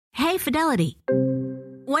Fidelity.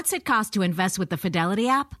 What's it cost to invest with the Fidelity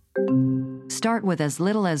app? Start with as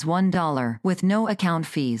little as $1 with no account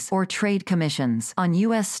fees or trade commissions on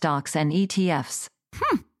U.S. stocks and ETFs.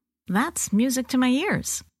 That's music to my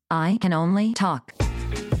ears. I can only talk.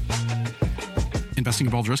 Investing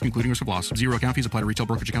involves risk, including risk of loss. Zero account fees apply to retail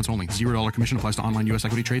brokerage accounts only. $0 commission applies to online U.S.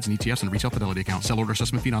 equity trades and ETFs and retail Fidelity accounts. Sell order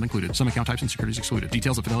assessment fee not included. Some account types and securities excluded.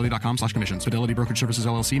 Details at fidelity.com/commissions. Fidelity Brokerage Services,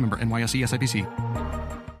 LLC, member NYSE, SIPC.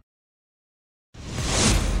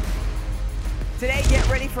 Today, get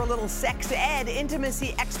ready for a little sex ed.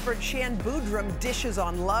 Intimacy expert Shan Boodram dishes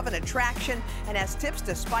on love and attraction and has tips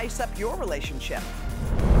to spice up your relationship.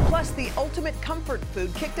 Plus, the ultimate comfort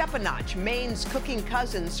food kicked up a notch. Maine's cooking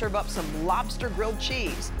cousins serve up some lobster grilled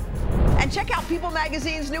cheese. And check out People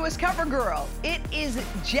Magazine's newest cover girl. It is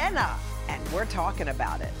Jenna, and we're talking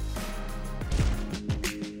about it.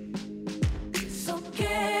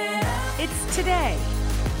 It's Today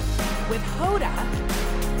with Hoda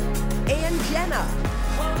and Jenna.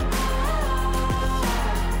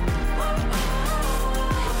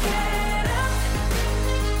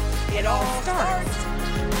 It all starts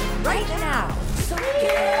right now.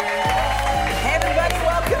 Hey everybody,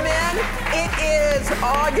 welcome in. It is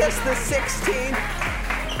August the 16th.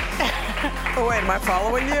 Oh wait, am I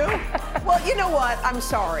following you? Well, you know what? I'm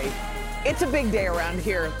sorry. It's a big day around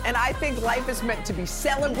here, and I think life is meant to be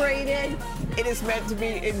celebrated. It is meant to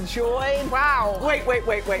be enjoyed. Wow. Wait.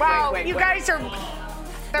 Wow, you guys are...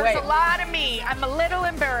 There's a lot of me. I'm a little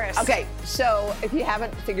embarrassed. Okay, so if you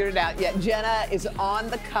haven't figured it out yet, Jenna is on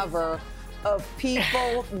the cover of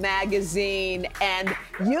People Magazine, and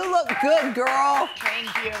you look good, girl.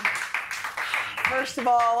 Thank you. First of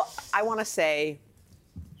all, I want to say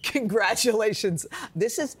congratulations.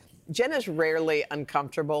 Jenna's rarely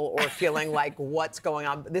uncomfortable or feeling like what's going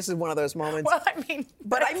on. This is one of those moments. Well, I mean,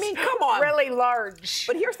 come on. Really large.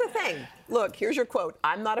 But here's the thing. Look, here's your quote.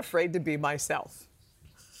 I'm not afraid to be myself.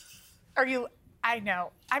 Are you? I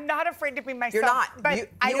know. I'm not afraid to be myself. You're not. But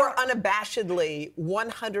you are unabashedly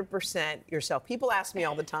 100% yourself. People ask me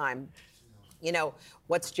all the time, you know,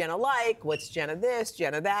 what's Jenna like? What's Jenna this,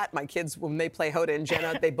 Jenna that? My kids, when they play Hoda and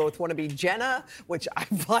Jenna, they both want to be Jenna, which I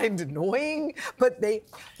find annoying, but they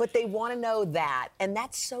want to know that. And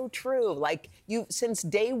that's so true. Like, since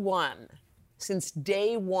day one,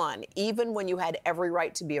 even when you had every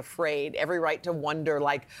right to be afraid, every right to wonder,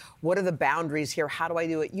 like, what are the boundaries here? How do I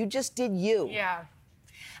do it? You just did you. Yeah.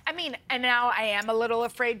 I mean, and now I am a little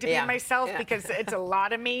afraid to be myself because it's a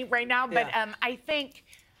lot of me right now. But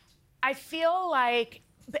I feel like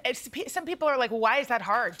some people are like, why is that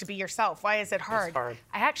hard to be yourself? Why is it hard? It's hard.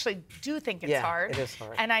 I actually do think it's hard. It is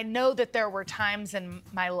hard. And I know that there were times in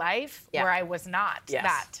my life where I was not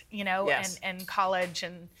that, you know, and college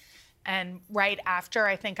and right after,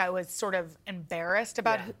 I think I was sort of embarrassed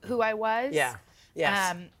about who I was. Yeah.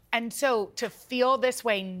 Yes. And so to feel this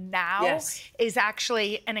way now is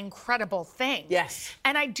actually an incredible thing. Yes.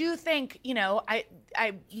 And I do think, you know, I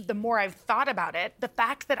the more I've thought about it, the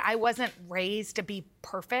fact that I wasn't raised to be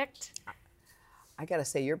perfect. I got to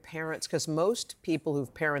say, your parents, because most people whose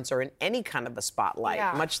parents are in any kind of a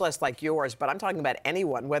spotlight, much less like yours, but I'm talking about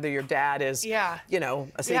anyone, whether your dad is, you know,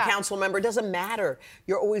 a city council member, it doesn't matter.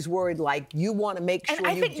 You're always worried, like, you want to make sure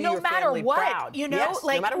you do your family proud. You know, yes,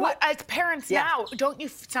 like, no matter what. As parents now, don't you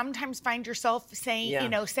sometimes find yourself saying, you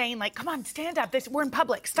know, saying like, come on, stand up, we're in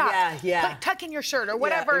public, stop. Tuck in your shirt or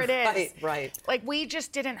whatever it is. Right. Like, we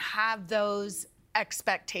just didn't have those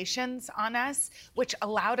expectations on us, which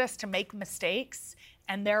allowed us to make mistakes,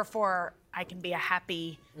 and therefore I can be a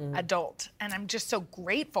happy adult. And I'm just so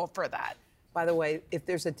grateful for that. By the way, if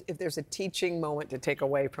there's a teaching moment to take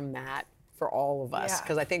away from that for all of us,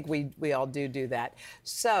 because I think we all do that.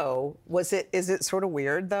 So is it sort of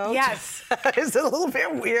weird though? Yes. Is it a little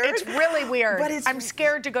bit weird? It's really weird. But I'm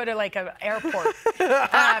scared to go to like an airport.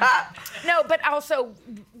 No, but also,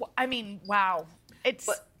 I mean, wow.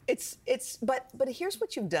 But here's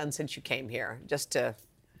what you've done since you came here,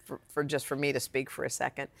 for me to speak for a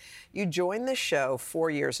second. You joined the show 4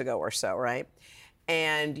 years ago or so, right?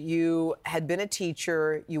 And you had been a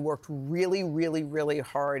teacher. You worked really, really, really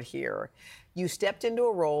hard here. You stepped into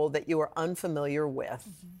a role that you were unfamiliar with.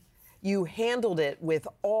 You handled it with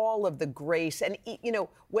all of the grace. And, you know,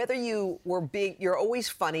 whether you were you're always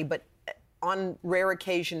funny, but on rare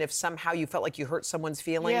occasion, if somehow you felt like you hurt someone's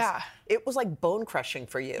feelings, it was like bone crushing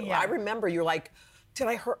for you. I remember you're like, did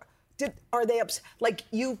I hurt? Are they upset? Like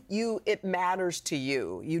it matters to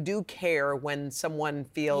you. You do care when someone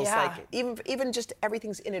feels like, even just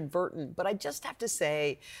everything's inadvertent. But I just have to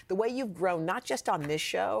say, the way you've grown, not just on this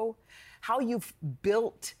show, how you've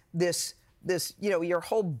built this your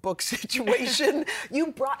whole book situation. You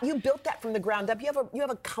built that from the ground up. You have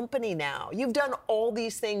a company now. You've done all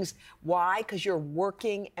these things. Why? Because you're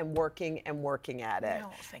working and working and working at it.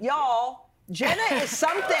 No, Y'all, Jenna is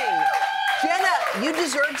something. Jenna, you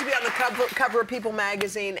deserve to be on the cover of People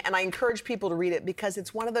magazine, and I encourage people to read it because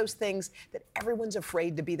it's one of those things that everyone's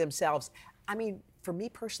afraid to be themselves. I mean, for me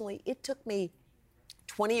personally, it took me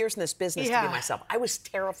 20 years in this business to be myself. I was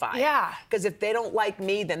terrified. Yeah. Because if they don't like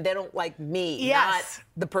me, then they don't like me, not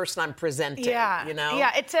the person I'm presenting. Yeah. You know?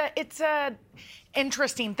 Yeah, it's a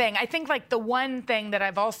interesting thing. I think like the one thing that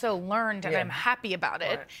I've also learned, and I'm happy about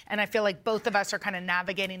it, and I feel like both of us are kind of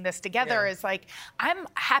navigating this together, is like I'm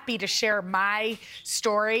happy to share my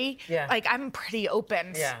story. Yeah. Like I'm pretty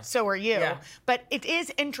open. Yeah. So are you. Yeah. But it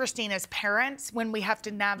is interesting as parents when we have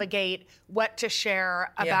to navigate what to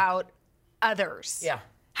share about others. Yeah.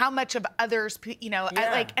 How much of others,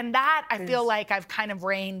 and that I feel like I've kind of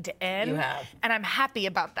reined in. You have. And I'm happy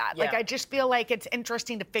about that. Yeah. Like, I just feel like it's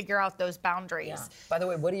interesting to figure out those boundaries. Yeah. By the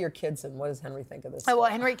way, what are your kids and what does Henry think of this? Oh, well,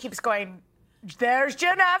 Henry keeps going, there's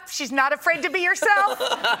Jenna. She's not afraid to be herself.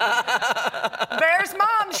 There's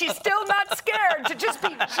Mom. She's still not scared to just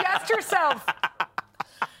be just herself.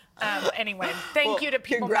 Anyway, thank you to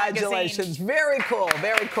People Congratulations. Magazine. Very cool.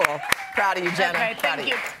 Very cool. Proud of you, Jenna. Okay, Proud thank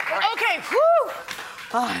you. Right. Okay, whew.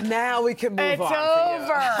 Now we can move It's on.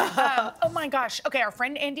 over. Oh my gosh. Okay, our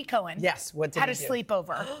friend Andy Cohen. Yes, what did had he a do?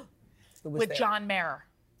 sleepover with there? John Mayer.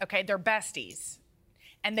 Okay, they're besties.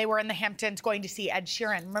 And they were in the Hamptons going to see Ed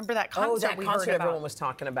Sheeran. Remember that concert Oh, that we concert heard about? everyone was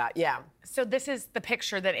talking about. Yeah. So this is the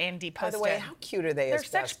picture that Andy By posted. the way, how cute are they They're as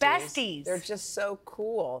besties? such besties. They're just so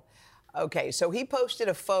cool. Okay, so he posted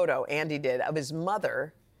a photo, Andy did, of his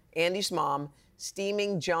mother, Andy's mom,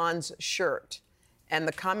 steaming John's shirt. And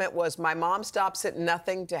the comment was, my mom stops at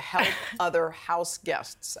nothing to help other house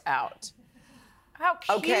guests out. How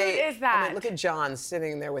cute is that? I mean, look at John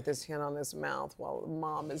sitting there with his hand on his mouth while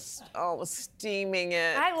mom is steaming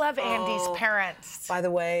it. I love Andy's parents. By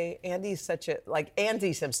the way, Andy's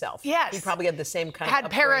Andy's himself. Yes. He probably had the same kind of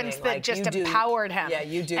Had parents upbringing, that just empowered him. Yeah,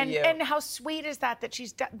 you do and, you. And how sweet is that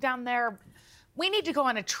she's down there? We need to go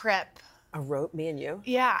on a trip. Me and you?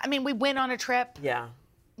 Yeah, I mean, we went on a trip. Yeah.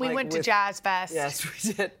 We went to Jazz Fest. Yes,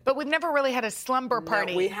 we did. But we've never really had a slumber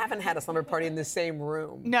party. No, we haven't had a slumber party in the same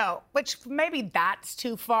room. No, which maybe that's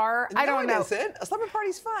too far. I don't know. No, it isn't. A slumber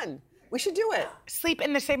party's fun. We should do it. Sleep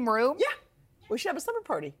in the same room? Yeah. We should have a slumber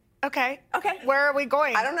party. Okay. Okay. Where are we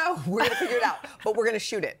going? I don't know. We're going to figure it out. But we're going to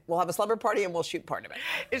shoot it. We'll have a slumber party and we'll shoot part of it.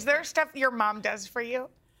 Is there stuff your mom does for you?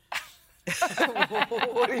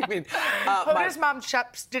 What do you mean? Hoda's mom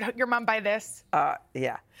shops. Did your mom buy this?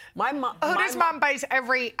 Yeah. My mom. Hoda's mom buys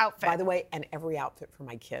every outfit. By the way, and every outfit for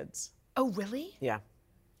my kids. Oh, really? Yeah.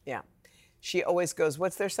 Yeah. She always goes,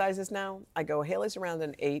 what's their sizes now? I go, Haley's around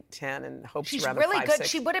an 8, 10, and Hope's She's around really a 5, good. 6.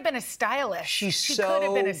 She would have been a stylist. She could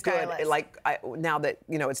have been a stylist. good. Like, now that,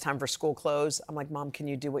 it's time for school clothes, I'm like, Mom, can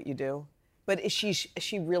you do what you do? But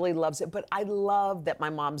she really loves it. But I love that my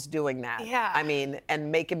mom's doing that. Yeah. I mean,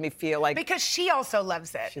 and making me feel like... Because she also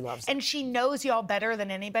loves it. She loves it. And she knows y'all better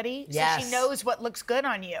than anybody. Yes. So she knows what looks good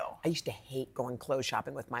on you. I used to hate going clothes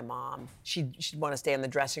shopping with my mom. She'd want to stay in the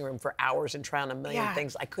dressing room for hours and try on a million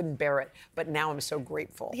things. I couldn't bear it. But now I'm so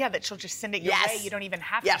grateful. Yeah, that she'll just send it your way. You don't even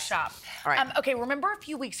have to shop. All right. Okay, remember a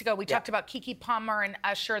few weeks ago we talked about Keke Palmer and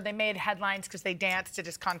Usher. They made headlines because they danced at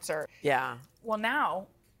his concert. Yeah. Well, now...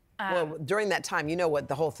 well, during that time, you know what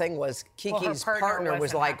the whole thing was. Kiki's partner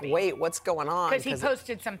was like, happy. wait, what's going on? Because he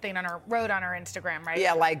posted something wrote on her Instagram, right?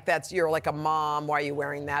 Yeah, like you're like a mom. Why are you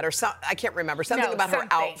wearing that? Or I can't remember. Something about her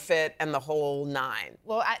outfit and the whole nine.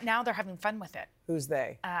 Well, now they're having fun with it. Who's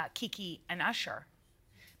they? Keke and Usher.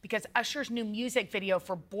 Because Usher's new music video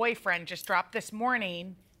for Boyfriend just dropped this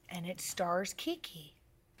morning, and it stars Keke.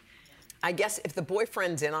 I guess if the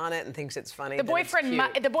boyfriend's in on it and thinks it's funny, the boyfriend,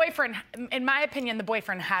 in my opinion, the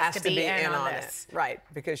boyfriend has to be in on this, right?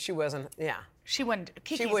 Because she wasn't. Yeah. She wouldn't.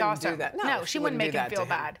 Kiki's she wouldn't awesome. do that. No, she wouldn't make him feel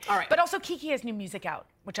bad. All right. But also, Keke has new music out,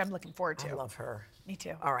 which I'm looking forward to. I love her. Me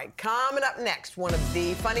too. All right. Coming up next, one of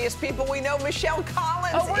the funniest people we know, Michelle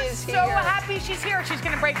Collins, is here. We're so happy she's here. She's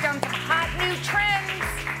going to break down some hot new trends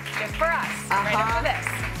just for us. Right after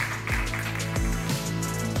this.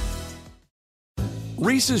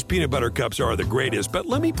 Reese's peanut butter cups are the greatest, but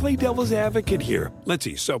let me play devil's advocate here. Let's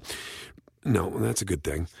see. So, no, that's a good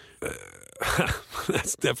thing.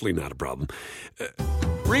 That's definitely not a problem.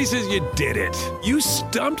 Reese's, you did it. You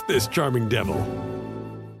stumped this charming devil.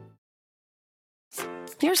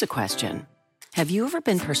 Here's a question. Have you ever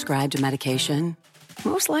been prescribed a medication?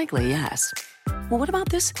 Most likely, yes. Well, what about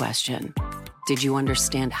this question? Did you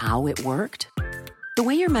understand how it worked? The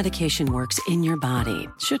way your medication works in your body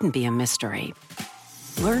shouldn't be a mystery.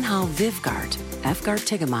 Learn how Vyvgart,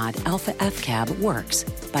 Efgartigimod Alpha FCAB works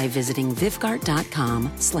by visiting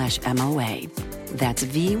vyvgart.com/MOA. That's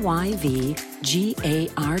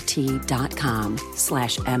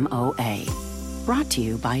VYVGART.com/MOA. Brought to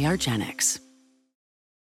you by argenx.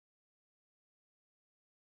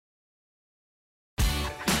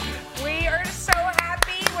 We are so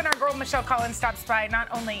happy when our girl Michelle Collins stops by. Not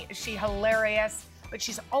only is she hilarious, but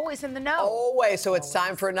she's always in the know. Always. So it's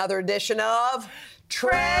time for another edition of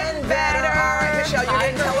Trend Better. All right, Michelle, you're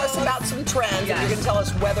going to tell us about some trends, and you're going to tell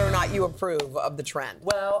us whether or not you approve of the trend.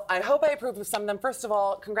 Well, I hope I approve of some of them. First of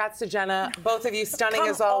all, congrats to Jenna. Both of you stunning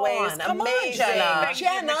as always. Come Amazing. on, Thank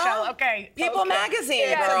you, Michelle. Okay. People Magazine,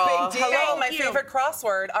 It's a girl. big deal. Hello, my Thank you. favorite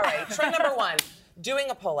crossword. All right, trend number one, doing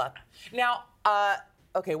a pull-up. Now,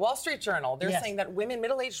 okay, Wall Street Journal, they're saying that women,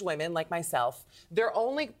 middle-aged women like myself, their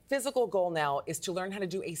only physical goal now is to learn how to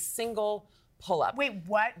do a single pull-up. Wait,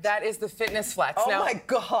 what? That is the fitness flex. Oh now, my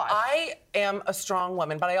God. I am a strong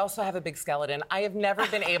woman, but I also have a big skeleton. I have never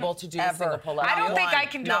been able to do a single pull-up. I don't think I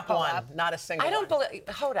can do a Not pull-up. one. Not a single I don't one. believe.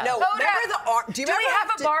 Hoda. No, Hoda, remember the arm? do we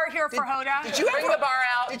have a bar here for Hoda? Did you Bring ever the bar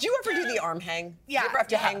out. Did you ever do the arm hang? Yeah. Did you ever have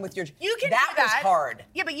to hang with your? You can that do that. was hard.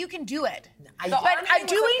 Yeah, but you can do it. The But arm hang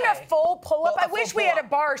was doing okay. a full pull-up, A I wish full we had a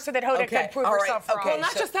pull-up. bar so that Hoda Okay, could prove all right, herself okay. wrong. Well,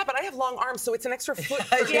 not just that, but I have long arms, so it's an extra foot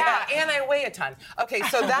for me. Yeah. And I weigh a ton. Okay,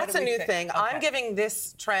 so that's do a we new think? thing. Okay. I'm giving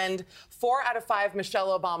this trend 4 out of 5 Michelle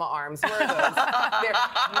Obama arms. Where are those? They're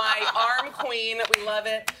my arm queen. We love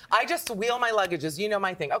it. I just wheel my luggages. You know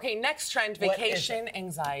my thing. Okay, next trend, What is vacation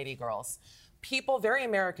anxiety, girls. People, very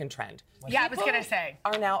American trend. Yeah, I was People gonna say.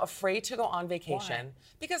 are now afraid to go on vacation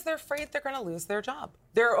because they're afraid they're going to lose their job.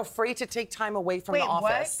 They're afraid to take time away from Wait, the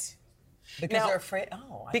office. Because Now- they're afraid.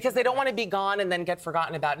 Oh. Because they don't want to be gone and then get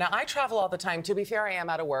forgotten about. Now, I travel all the time. To be fair, I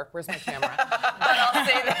am out of work. Where's my camera? But I'll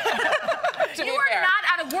say that. To You be are fair.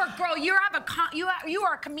 not out of work, girl. You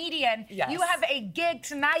are a comedian. Yes. You have a gig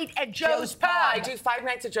tonight at Joe's Pub. I do 5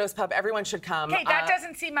 nights at Joe's Pub. Everyone should come. Okay, that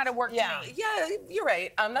doesn't seem out of work yeah. to me. Yeah, you're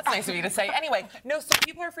right. That's nice of you to say. Anyway, no, so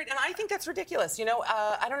people are afraid, and I think that's ridiculous. You know,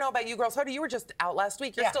 I don't know about you girls. Hoda, you were just out last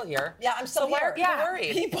week. You're still here. Yeah, I'm still so here. Why are people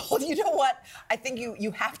worried? People, you know what? I think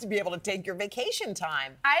you have to be able to take your vacation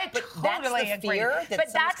time. I but totally that's the agree. fear that But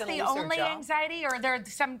someone's that's gonna the lose their only job. anxiety, or are there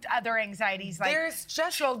some other anxieties like There's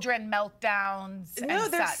just- children meltdowns? No,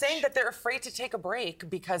 and they're such? saying that they're afraid to take a break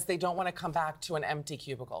because they don't want to come back to an empty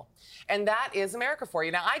cubicle. And that is America for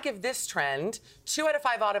you. Now, I give this trend 2 out of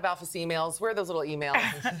 5 out of alpha emails. Where are those little emails?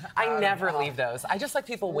 I never leave those. I just let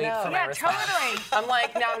people wait for my Yeah, response. totally. I'm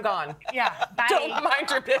like, now I'm gone. Yeah, bye. Don't mind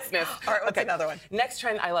your business. All right, what's another one? Next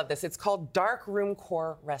trend, I love this. It's called dark room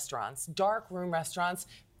core restaurants. Dark room restaurants,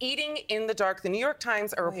 eating in the dark. The New York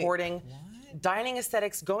Times are reporting dining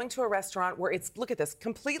aesthetics, going to a restaurant where it's, look at this,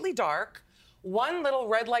 completely dark, one little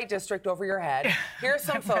red light district over your head. Here's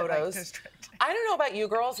some photos. district. I don't know about you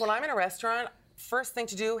girls, when I'm in a restaurant, first thing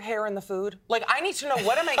to do, hair in the food. Like, I need to know,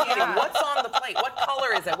 what am I eating? What's on the plate? What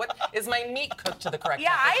color is it? What is my meat cooked to the correct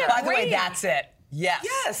Yeah, I temperature? By the way, Agree. that's it. Yes.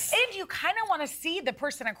 Yes. And you kind of want to see the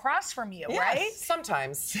person across from you, right?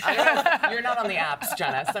 Sometimes. I don't know. You're not on the apps,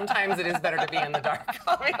 Jenna. Sometimes it is better to be in the dark.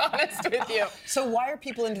 I'll be honest with you. So why are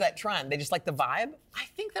people into that trend? They just like the vibe? I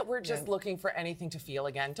think that we're just looking for anything to feel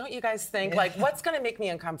again. Don't you guys think? Like, what's going to make me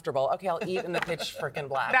uncomfortable? Okay, I'll eat in the pitch freaking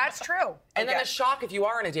black. That's true. And then the shock if you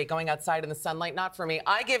are on a date going outside in the sunlight, not for me.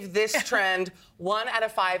 I give this trend 1 out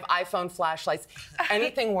of 5 iPhone flashlights.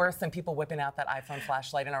 Anything worse than people whipping out that iPhone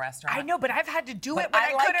flashlight in a restaurant? I know, but I've had to do it when But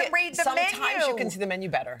I like couldn't it. read the Sometimes menu. you can see the menu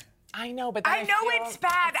better. I know, but then I know feel it's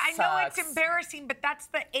bad. it I know it's sucks. embarrassing, but that's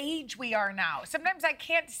the age we are now. Sometimes I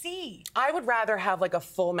can't see. I would rather have like a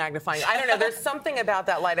full magnifying. I don't know. There's something about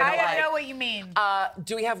that light I don't like. I know what you mean.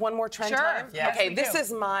 Do we have one more trend Sure. time? Yes, Okay, we this do.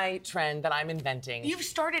 is my trend that I'm inventing. You've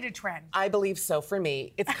started a trend. I believe so for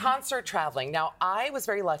me. It's concert traveling. Now, I was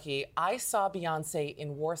very lucky. I saw Beyonce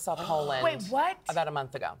in Warsaw, Poland. Wait, what? About a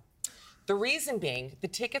month ago. The reason being, the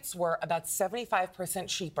tickets were about 75%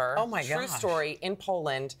 cheaper. Oh my True gosh. story, in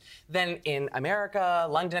Poland than in America,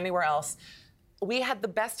 London, anywhere else. We had the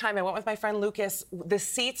best time. I went with my friend Lucas. The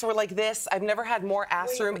seats were like this. I've never had more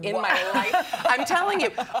ass room in my life. I'm telling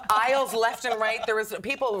you, aisles left and right. There was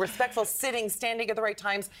people respectful, sitting, standing at the right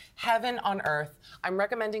times. Heaven on earth. I'm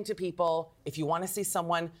recommending to people, if you want to see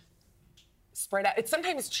someone spread out, it's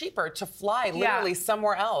sometimes cheaper to fly literally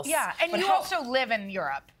somewhere else. Yeah, and But you how- also live in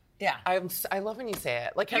Europe. Yeah. I love when you say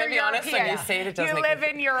it. Like, can I You're be honest? When you European. say it, it does You make live me...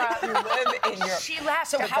 in Europe. You live in Europe. She left.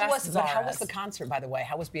 So how was Czarras. the concert, by the way?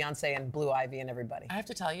 How was Beyonce and Blue Ivy and everybody? I have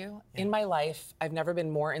to tell you, in my life, I've never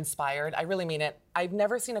been more inspired. I really mean it. I've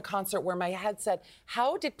never seen a concert where my head said,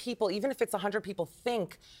 how did people, even if it's 100 people,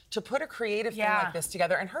 think to put a creative thing like this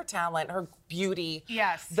together? And her talent, her beauty,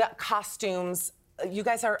 the costumes. You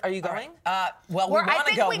guys are you going? Well, we want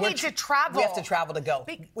to go. I think we need to travel. We have to travel to go.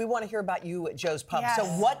 We want to hear about you at Joe's Pub. Yes. So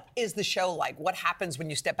what is the show like? What happens when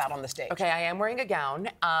you step out on the stage? Okay, I am wearing a gown.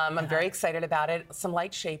 I'm very excited about it. Some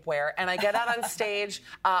light shapewear. And I get out on stage.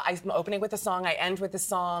 I'm opening with a song. I end with a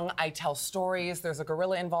song. I tell stories. There's a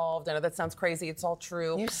gorilla involved. I know that sounds crazy. It's all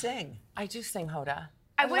true. You sing. I do sing, Hoda.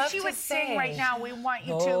 I wish you would sing right now. We want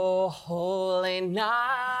you to. Oh, holy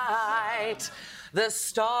night. The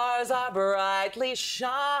stars are brightly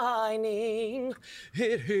shining.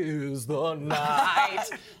 It is the night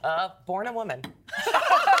of Born a Woman.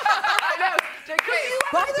 I know.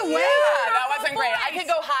 By the way, that wasn't great. I can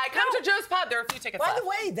go high. Come to Joe's Pub. There are a few tickets By left. the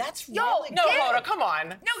way, that's Yo, really No, good. Hoda, come on.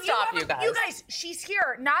 No, Stop, you guys. You guys, she's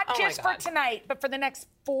here not Oh my just for God. tonight, but for the next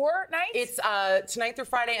 4 nights. It's tonight through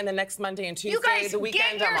Friday and then next Monday and Tuesday. You guys the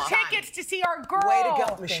weekend get your I'm off. tickets to see our girl. Way to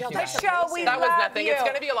go, Michelle. Thank you, Michelle, guys. we That was love nothing. you. It's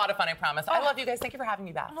going to be a lot of fun, I promise. I love you guys. Thank you for having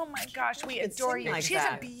me back. Oh my gosh, we It's adore sing you. like She has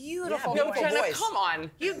that. a beautiful Yeah, No, voice. Jenna, voice. come on.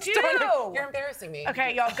 You do. You're embarrassing me.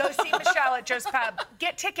 Okay, y'all, go see Michelle at Joe's Pub.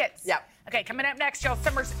 Get tickets. Yep. Okay, coming up next, y'all,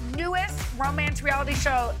 summer's newest romance reality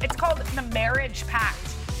show. It's called The Marriage Pact.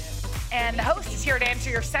 And the host is here to answer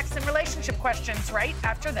your sex and relationship questions right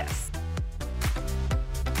after this.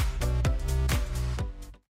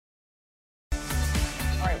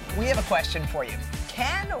 All right, we have a question for you.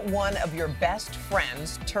 Can one of your best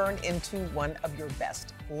friends turn into one of your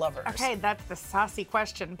best lovers? Okay, that's the saucy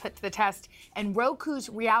question put to the test. And Roku's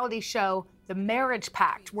reality show, The Marriage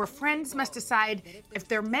Pact, where friends must decide if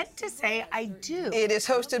they're meant to say, I do. It is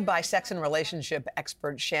hosted by sex and relationship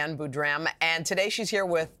expert Shan Boodram, and today she's here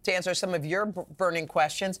to answer some of your burning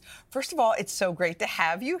questions. First of all, it's so great to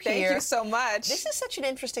have you here. Thank you so much. This is such an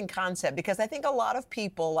interesting concept because I think a lot of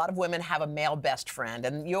people, a lot of women have a male best friend,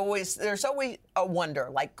 and there's always a wonder,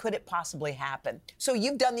 like, could it possibly happen? So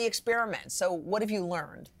you've done the experiment. So what have you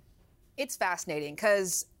learned? It's fascinating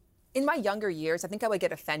because in my younger years, I think I would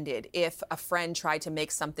get offended if a friend tried to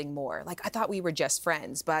make something more. Like, I thought we were just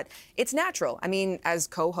friends, but it's natural. I mean, as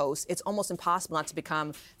co-hosts, it's almost impossible not to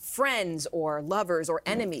become friends or lovers or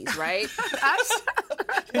enemies, right? Us?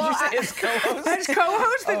 Did you say as co-host? As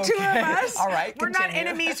co-hosts, the two of us. All right, We're not continue.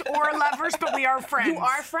 enemies or lovers, but we are friends. You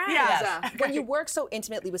are friends. Yeah. When you work so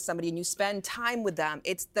intimately with somebody and you spend time with them,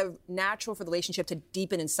 it's the natural for the relationship to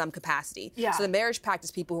deepen in some capacity. Yeah. So the marriage pact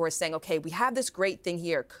is people who are saying, okay, we have this great thing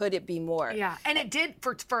here. Could it be more? Yeah, and it did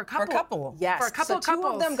for a couple. For a couple. Yes. For a couple so two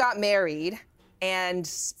of them got married, and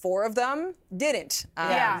 4 of them didn't.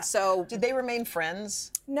 So Did they remain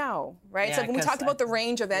friends? no, right? Yeah, so when we 'cause talked about the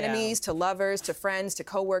range of yeah. enemies to lovers to friends to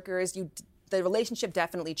coworkers, the relationship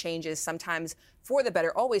definitely changes. Sometimes for the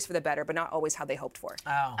better, always for the better, but not always how they hoped for.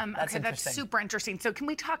 Oh, that's Okay, that's interesting. super interesting. So can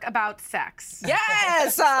we talk about sex?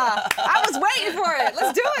 Yes, I was waiting for it.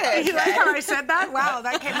 Let's do it. You like how I said that? Wow,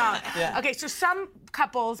 that came out. Yeah. Okay, so some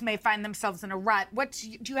couples may find themselves in a rut.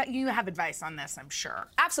 You have advice on this, I'm sure.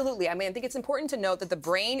 Absolutely. I mean, I think it's important to note that the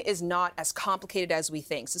brain is not as complicated as we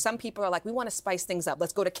think. So some people are like, we want to spice things up.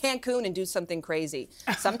 Let's go to Cancun and do something crazy.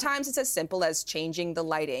 Sometimes it's as simple as changing the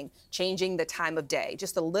lighting, changing the time of day,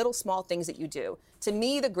 just the little small things that you do. To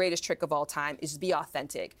me, the greatest trick of all time is to be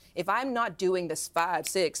authentic. If I'm not doing this 5,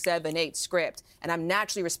 6, 7, 8 script, and I'm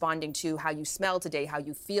naturally responding to how you smell today, how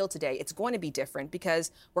you feel today, it's going to be different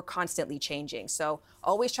because we're constantly changing. So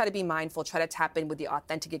always try to be mindful, try to tap in with the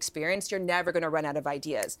authentic experience. You're never going to run out of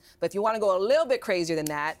ideas. But if you want to go a little bit crazier than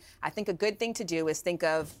that, I think a good thing to do is think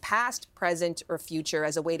of past, present, or future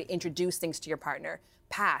as a way to introduce things to your partner.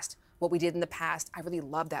 Past. What we did in the past, I really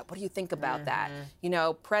love that. What do you think about that? You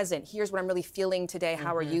know, present, here's what I'm really feeling today.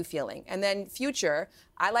 How are you feeling? And then future,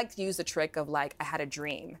 I like to use the trick of like, I had a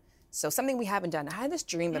dream. So something we haven't done. I had this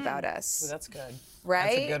dream about us. Ooh, that's good. Right?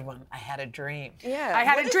 That's a good one. I had a dream. Yeah. I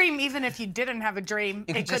had a dream, even if you didn't have a dream, You it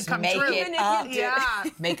could could just come make true. it up. Yeah.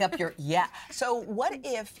 Make up your, yeah. So what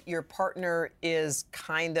if your partner is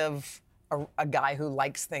kind of a guy who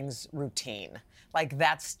likes things routine? like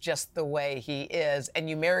that's just the way he is, and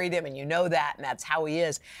you married him and you know that, and that's how he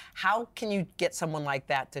is. How can you get someone like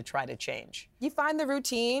that to try to change? You find the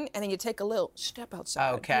routine, and then you take a little step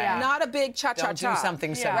outside. Okay. Yeah. Not a big cha-cha-cha. Don't do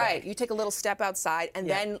something so Right. You take a little step outside, and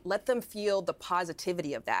then let them feel the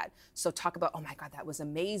positivity of that. So talk about, oh my God, that was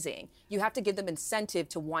amazing. You have to give them incentive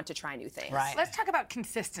to want to try new things. Right. Let's talk about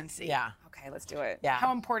consistency. Yeah. Okay, let's do it. Yeah.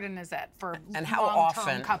 How important is that for and how long-term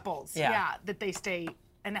often couples? Yeah. That they stay.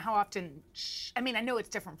 And how often, I mean, I know it's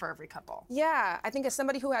different for every couple. Yeah, I think as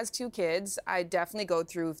somebody who has 2 kids, I definitely go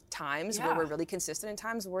through times where we're really consistent and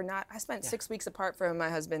times we're not. I spent 6 weeks apart from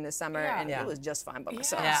my husband this summer, and it was just fine by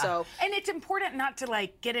myself. Yeah. So, and it's important not to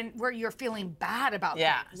like get in where you're feeling bad about things,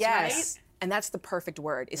 yes. right? And that's the perfect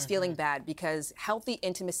word, is feeling bad, because healthy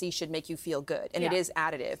intimacy should make you feel good, and it is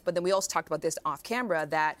additive. But then we also talked about this off camera,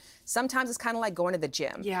 that sometimes it's kind of like going to the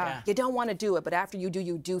gym. Yeah. You don't want to do it, but after you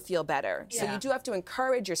do feel better. So you do have to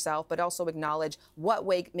encourage yourself, but also acknowledge what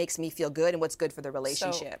way makes me feel good and what's good for the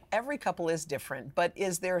relationship. So every couple is different, but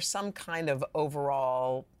is there some kind of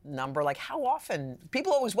overall number? Like how often?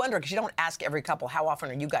 People always wonder, because you don't ask every couple, how often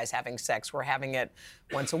are you guys having sex? We're having it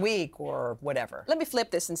once a week or whatever. Let me flip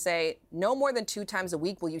this and say, no more than 2 times a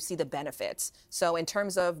week will you see the benefits. So in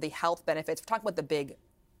terms of the health benefits, we're talking about the big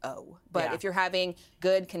O. But if you're having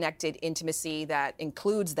good, connected intimacy that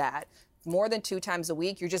includes that, more than 2 times a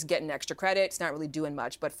week, you're just getting extra credit. It's not really doing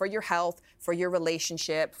much. But for your health, for your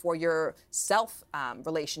relationship, for your self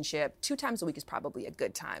relationship, 2 times a week is probably a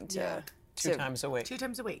good time to... 2 times a week. 2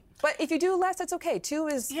 times a week. But if you do less, that's okay. 2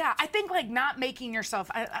 is... Yeah, I think like not making yourself...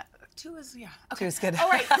 2 is, okay. 2 is good. All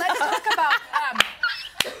right, let's talk about...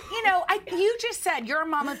 you know, you just said you're a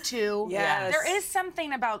mom of 2. Yes. There is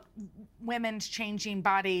something about women's changing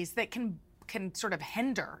bodies that can sort of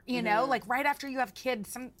hinder, you know? Like right after you have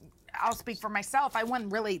kids, I'll speak for myself, I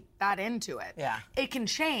wasn't really that into it. Yeah. It can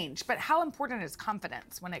change, but how important is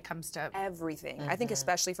confidence when it comes to... Everything. I think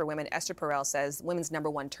especially for women, Esther Perel says women's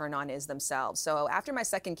 #1 turn on is themselves. So after my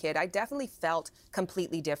second kid, I definitely felt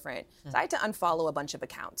completely different. So I had to unfollow a bunch of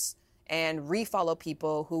accounts and refollow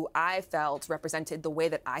people who I felt represented the way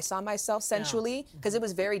that I saw myself sensually, because it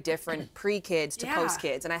was very different pre-kids to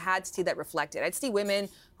post-kids, and I had to see that reflected. I'd see women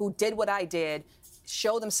who did what I did,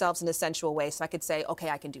 show themselves in a sensual way, so I could say, okay,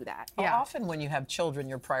 I can do that. Well, often when you have children,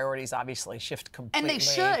 your priorities obviously shift completely. And they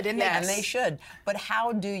should. And they should. But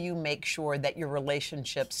how do you make sure that your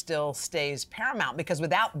relationship still stays paramount? Because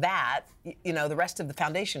without that, you know, the rest of the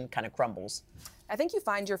foundation kind of crumbles. I think you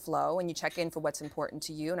find your flow and you check in for what's important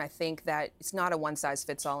to you, and I think that it's not a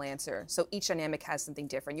one-size-fits-all answer. So each dynamic has something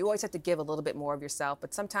different. You always have to give a little bit more of yourself,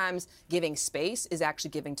 but sometimes giving space is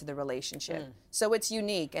actually giving to the relationship. So it's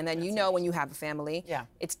unique, and then when you have a family,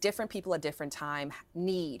 it's different people at different time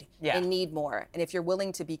need and need more. And if you're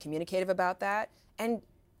willing to be communicative about that and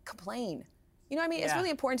complain. You know what I mean? It's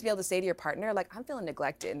really important to be able to say to your partner, like, I'm feeling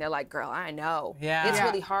neglected. And they're like, girl, I know. It's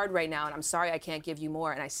really hard right now, and I'm sorry I can't give you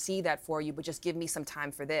more, and I see that for you, but just give me some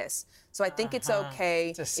time for this. So I think it's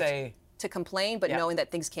okay to say... to complain, but knowing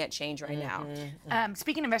that things can't change right now.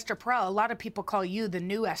 Speaking of Esther Perel, a lot of people call you the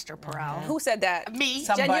new Esther Perel. Who said that? Me.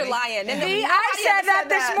 Jen, you're lying. Me? I said that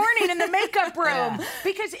this morning in the makeup room.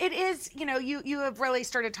 Because it is, you know, you have really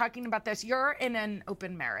started talking about this. You're in an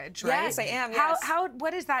open marriage, right? Yes, I am,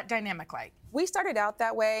 What is that dynamic like? We started out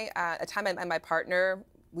that way. At a time I met my partner,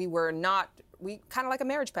 we kind of like a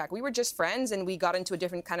marriage pact. We were just friends, and we got into a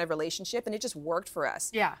different kind of relationship, and it just worked for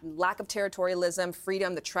us. Yeah. Lack of territorialism,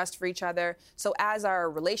 freedom, the trust for each other. So as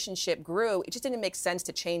our relationship grew, it just didn't make sense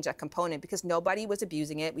to change that component because nobody was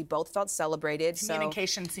abusing it. We both felt celebrated.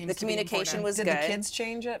 Communication seems the to be communication was Did good. the kids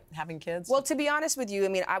change it, having kids? Well, to be honest with you, I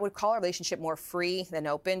mean, I would call our relationship more free than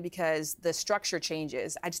open because the structure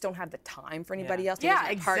changes. I just don't have the time for anybody else to be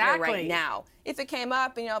my partner right now. If it came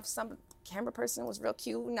up, you know, if some camera person was real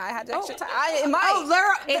cute and I had extra time,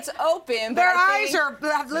 it's open. Their but eyes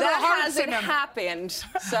have little hearts in them. That hasn't happened.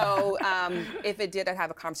 So if it did, I'd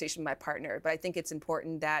have a conversation with my partner. But I think it's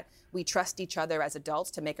important that we trust each other as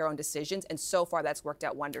adults to make our own decisions. And so far, that's worked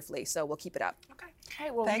out wonderfully. So we'll keep it up.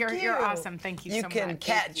 Okay, well, you're awesome. Thank you so much. You can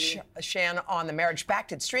catch Shan on the Marriage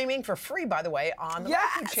Pact. It's streaming for free, by the way, on the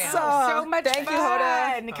YouTube channel. So much fun. Thank you,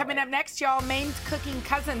 Hoda. And coming up next, y'all, Maine's cooking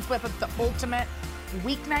cousins with the ultimate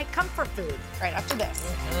weeknight comfort food right after this.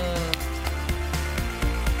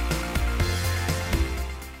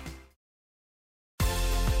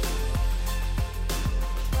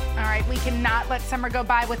 All right, right, we cannot let summer go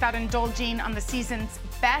by without indulging on the season's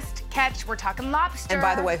best catch. We're talking lobster. And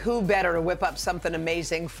by the way, who better to whip up something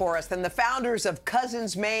amazing for us than the founders of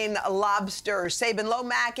Cousins Maine Lobster, Sabin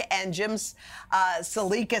Lomack and Jim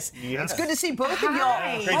Salikas. Yes. It's good to see both of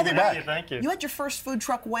y'all. Great to be back. Thank you. You had your first food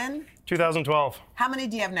truck when? 2012. How many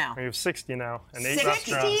do you have now? We have 60 now and 8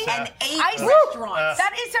 60 restaurants. and 8 restaurants.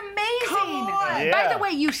 That is amazing. Come on. Yeah. By the way,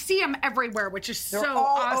 you see them everywhere, which is They're so all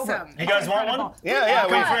awesome. over. You guys want one? Yeah.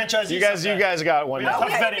 We franchise You guys got one. Tough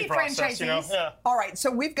Okay. vetting process, you know? Franchisees. Yeah. All right,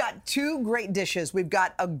 so we've got two great dishes. We've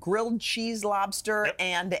got a grilled cheese lobster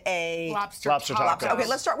and a Lobster tacos. tacos. Okay,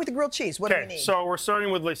 let's start with the grilled cheese. What do we Okay, need? so we're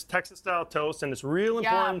starting with this Texas-style toast, and it's real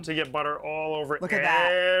important to get butter all over Look at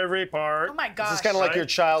that. every part. Oh my gosh. This is kind of like your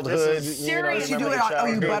childhood. This is- Seriously. you do remember it your on, oh,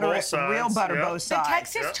 you childhood. butter Both it, sides, real butter yeah. both The sides.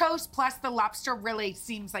 Texas toast plus the lobster really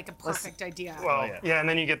seems like a perfect idea. Well, yeah, and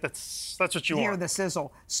then you get that's what you Hear want. the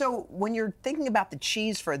sizzle. So when you're thinking about the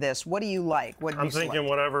cheese for this, what do you like? What do I'm you select?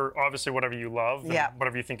 thinking obviously whatever you love, and Yeah.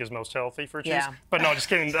 whatever you think is most healthy for cheese. Yeah. But no, just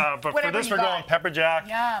kidding. But for Whatever this, you we're got. going pepper jack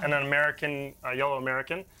Yum. and then American, yellow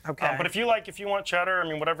American. Okay. But if you want cheddar, I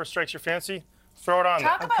mean, whatever strikes your fancy, throw it on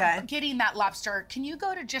Talk there. Okay. about getting that lobster. Can you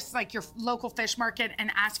go to just like your local fish market and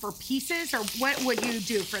ask for pieces, or what would you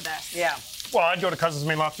do for this? Yeah. Well, I'd go to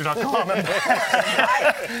cousinsmainelobster.com.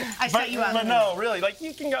 I set you up. But no, really, like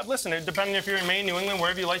you can go, listen, depending if you're in Maine, New England,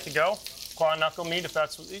 wherever you like to go, claw and knuckle meat, if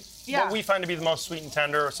that's what we find to be the most sweet and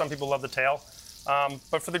tender, or some people love the tail.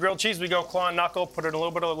 But for the grilled cheese, we go claw and knuckle, put in a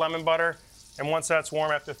little bit of lemon butter, and once that's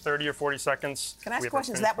warm, after 30 or 40 seconds, Can I ask we a have our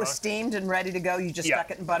question? finished That was product. steamed and ready to go. You just Yeah.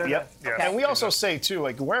 stuck it in butter. Yep. Yeah. Okay. And we also say too,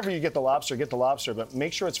 like wherever you get the lobster, but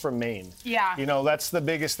make sure it's from Maine. Yeah. You know, that's the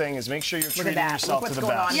biggest thing is make sure you're Look treating at that. yourself Look to what's the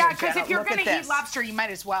going on best. Yeah, here, because Jenna. if you're Look going at to eat this. lobster, you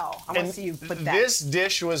might as well. I want to see you put that. This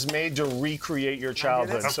dish was made to recreate your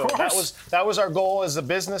childhood. Of So course. that was our goal as a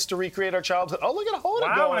business to recreate our childhood. Oh, look at Hoda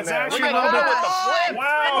Wow, going it's there. actually Look at Hoda with the Hoda. flip.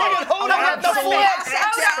 Wow. Look at Hoda with the flip.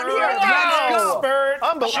 Expert.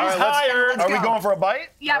 Unbelievable. She's All right, let's- hired. Are we going for a bite?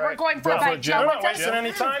 Yeah, All we're right. going for a Go bite. Jim. We're Joe, not wasting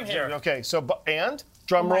any time here. Okay, so and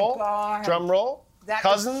drum roll, God. drum roll. That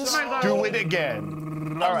Cousins, is so do it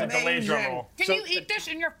again. All right. Delayed drum roll. Can you eat this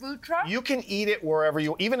in your food truck? You can eat it wherever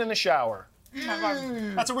you, even in the shower.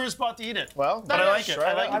 That's a weird spot to eat it. Well, But I like it. try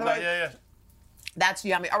I like that. it. Yeah. That's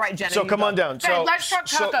yummy. All right, Jenna. So you come go. on down. Okay, let's talk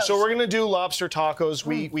tacos. So we're gonna do lobster tacos.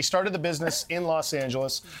 We started the business in Los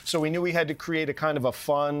Angeles, so we knew we had to create a kind of a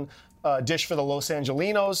fun dish for the Los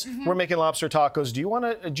Angelinos. We're making lobster tacos. Do you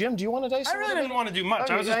want to, Jim? Do you want to dice? I really didn't want to do much.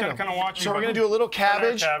 I was just going to kind of watch you. So we're gonna do a little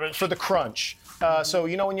cabbage, Cabbage. for the crunch. So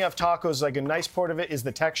you know when you have tacos, like a nice part of it is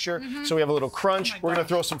the texture. So we have a little crunch. We're gonna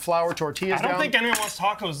throw some flour tortillas I don't down. think anyone wants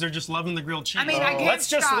tacos. They're just loving the grilled cheese. I mean, I can't Let's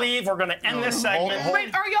just stop. leave. We're going to end this segment.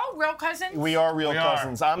 Wait, are y'all real cousins? We are real We are.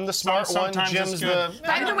 cousins. I'm the smart one. Sometimes Jim's it's the. good.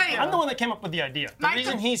 By the way, I'm the one that came up with the idea. The My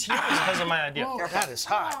reason co- he's here is because of my idea. That is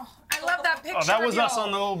hot. Oh, I love that picture. Oh, that was of us y'all.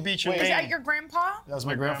 on the little beach in Is Maine. that your grandpa? That was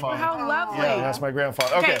my grandfather. How lovely. Yeah, that's my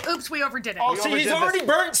grandfather. Okay. Oops, we overdid it. Oh, see, he's overdid already this.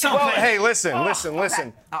 burnt something. Well, hey,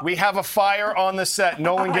 listen. We have a fire on the set.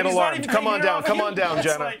 No one get He's not alarmed. even Come on here. down. Come on down, It's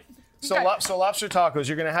Jenna. like- So, so lobster tacos.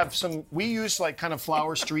 You're gonna have some. We use like kind of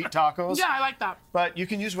flour street tacos. Yeah, I like that. But you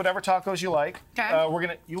can use whatever tacos you like. Okay. We're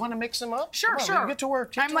gonna. You want to mix them up? Sure, Come on, sure. you Get to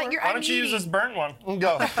work. Get I'm to like, work. you're Why don't you use this burnt one?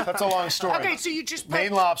 Go. That's a long story. Okay, so you just put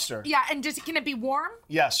Maine lobster. Yeah, and can it be warm?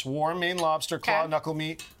 Yes, warm Maine lobster, claw Okay. knuckle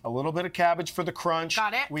meat, a little bit of cabbage for the crunch.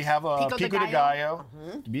 Got it. We have a Pico de pico de gallo.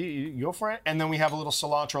 gallo. Go for it. And then we have a little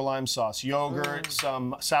cilantro lime sauce, yogurt,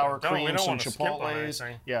 some sour we cream, don't some wanna skip on chipotles.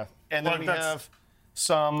 anything. Yeah. And then Well, we that's- have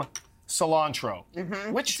some cilantro,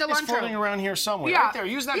 which is Cilantro. floating around here somewhere. Yeah. Right there.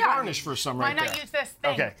 Use that Yeah. garnish for some Why right not there. use this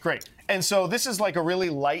thing? Okay, great. And so this is like a really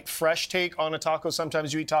light, fresh take on a taco.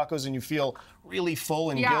 Sometimes you eat tacos and you feel really full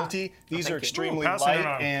and Yeah. guilty. These are extremely Pass it light,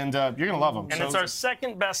 around. and you're gonna love them. And it's our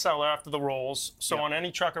second bestseller after the rolls. So on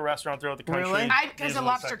any truck or restaurant throughout the country. Really? Because the easily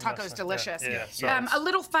lobster second taco is best. delicious. Yeah. So A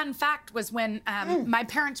little fun fact was when my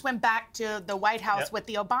parents went back to the White House Yep. with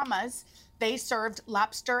the Obamas, they served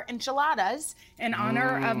lobster enchiladas in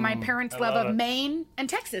honor of my parents' love love of it. Maine and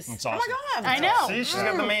Texas. That's awesome. Oh my God. I know. See, she's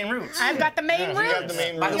got the main roots. I've got the Maine You roots. got the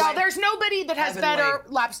Maine By the roots. Y'all, way, there's nobody that has Heavenly. better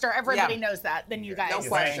lobster. Everybody Yeah. knows that than you guys. No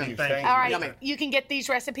question. Thank you. All right, Yummy. you can get these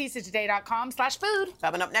recipes at today.com/food.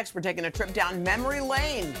 Coming up next, we're taking a trip down memory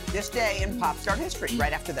lane. This day in pop star history.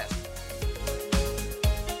 Right after this.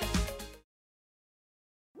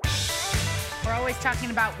 We're always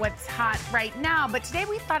talking about what's hot right now, but today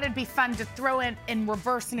we thought it'd be fun to throw in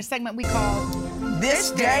reverse in a segment we call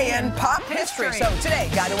This day in pop history. So today,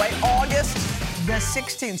 by the way, August the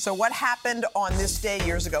 16th. So what happened on this day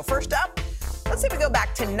years ago? First up, let's say we go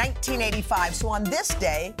back to 1985. So on this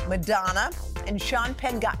day, Madonna and Sean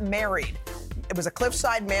Penn got married. It was a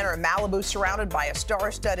cliffside manor in Malibu surrounded by a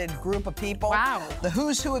star-studded group of people. Wow. The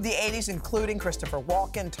who's who of the 80s, including Christopher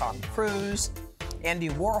Walken, Tom Cruise, Andy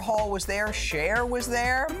Warhol was there, Cher was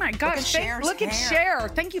there. Oh my gosh, look at Cher.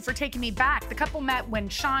 Thank you for taking me back. The couple met when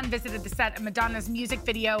Shan visited the set of Madonna's music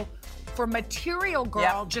video for Material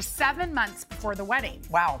Girl just 7 months before the wedding.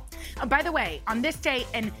 Wow. By the way, on this day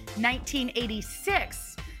in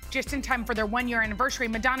 1986, just in time for their 1-year anniversary,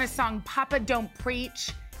 Madonna's song Papa Don't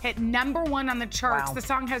Preach hit #1 on the charts. Wow. The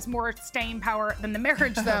song has more staying power than the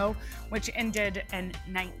marriage, though, which ended in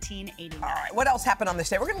 1989. All right, what else happened on this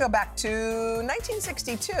day? We're going to go back to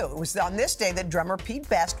 1962. It was on this day that drummer Pete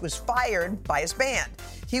Best was fired by his band.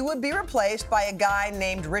 He would be replaced by a guy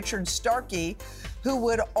named Richard Starkey, who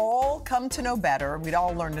would all come to know better. We'd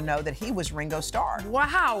all learn to know that he was Ringo Starr.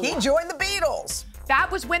 Wow. He joined the Beatles. That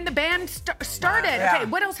was when the band started. Yeah. Okay,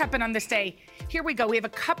 what else happened on this day? Here we go. We have a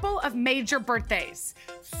couple of major birthdays.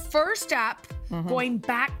 First up, going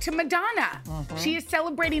back to Madonna. She is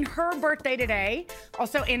celebrating her birthday today.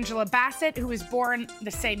 Also, Angela Bassett, who was born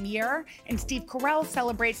the same year. And Steve Carell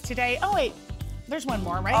celebrates today. Oh, wait. There's one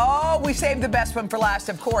more, right? Oh, we saved the best one for last,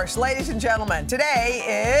 of course. Ladies and gentlemen,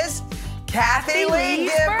 today is Kathy Lee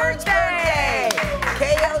Gifford's birthday.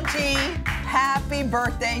 KLG, happy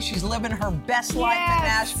birthday. She's living her best life in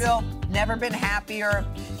Nashville. Never been happier.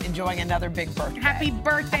 Enjoying another big birthday. Happy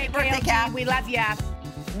birthday, KLG. Kath. We love ya.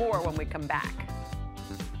 More when we come back.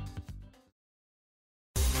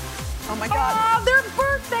 Oh my God. Oh, their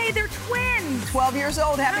birthday. They're twins. 12 years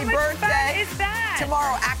old. Happy birthday. How much fun is that?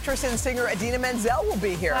 Tomorrow, actress and singer Idina Menzel will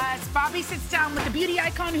be here. Bobby sits down with the beauty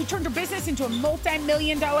icon who turned her business into a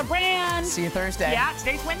multi-million-dollar brand. See you Thursday. Yeah,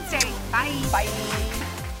 today's Wednesday. Bye. Bye.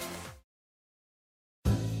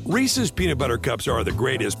 Reese's peanut butter cups are the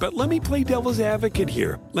greatest, but let me play devil's advocate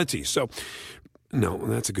here. Let's see. So, no,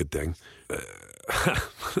 that's a good thing.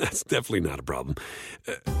 That's definitely not a problem.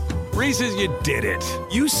 Reese's, you did it.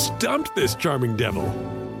 You stumped this charming devil.